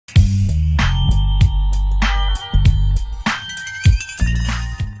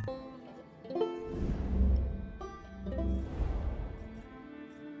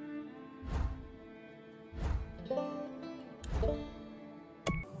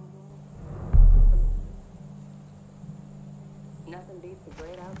Nothing beats the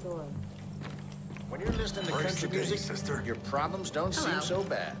great outdoors. When you're listening to country music, sister, your problems don't seem so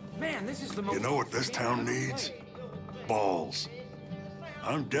bad. Man, this is the most... You know what this town needs? Balls.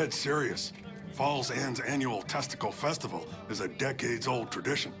 I'm dead serious. Falls End's annual Testicle Festival is a decades-old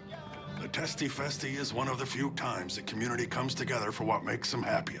tradition. The Testy Festy is one of the few times the community comes together for what makes them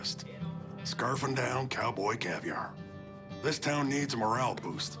happiest. Scarfing down cowboy caviar. This town needs a morale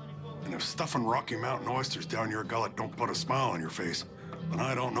boost. And if stuffing Rocky Mountain oysters down your gullet don't put a smile on your face, then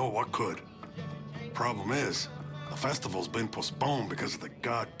I don't know what could. Problem is, the festival's been postponed because of the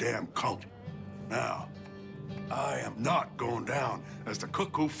goddamn cult. Now, I am not going down as the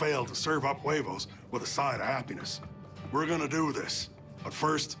cook who failed to serve up huevos with a side of happiness. We're gonna do this. But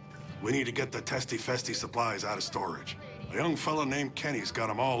first, we need to get the Testy Festy supplies out of storage. A young fella named Kenny's got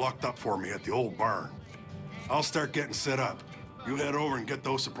them all locked up for me at the old barn. I'll start getting set up. You head over and get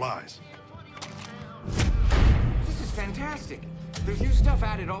those supplies. This is fantastic. There's new stuff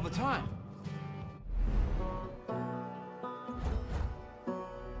added all the time.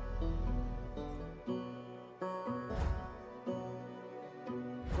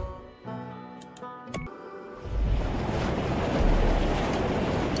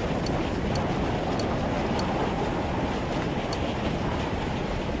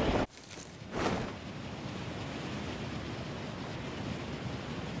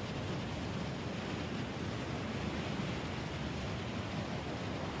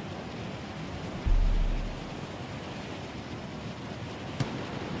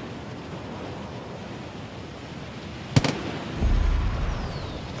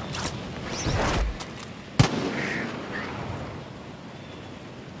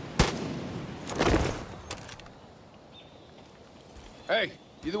 Hey,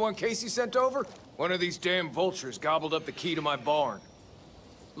 you the one Casey sent over? One of these damn vultures gobbled up the key to my barn.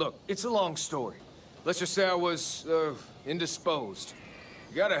 Look, it's a long story. Let's just say I was, indisposed.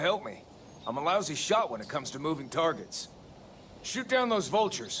 You gotta help me. I'm a lousy shot when it comes to moving targets. Shoot down those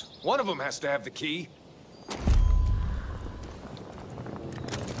vultures. One of them has to have the key.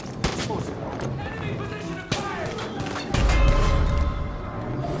 Enemy position of fire!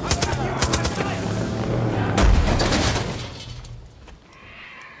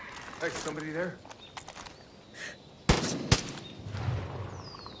 Hey, somebody there?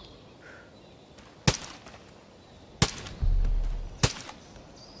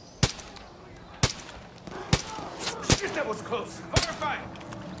 Shit, that was close. Fire!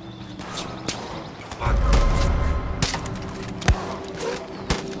 Fuck!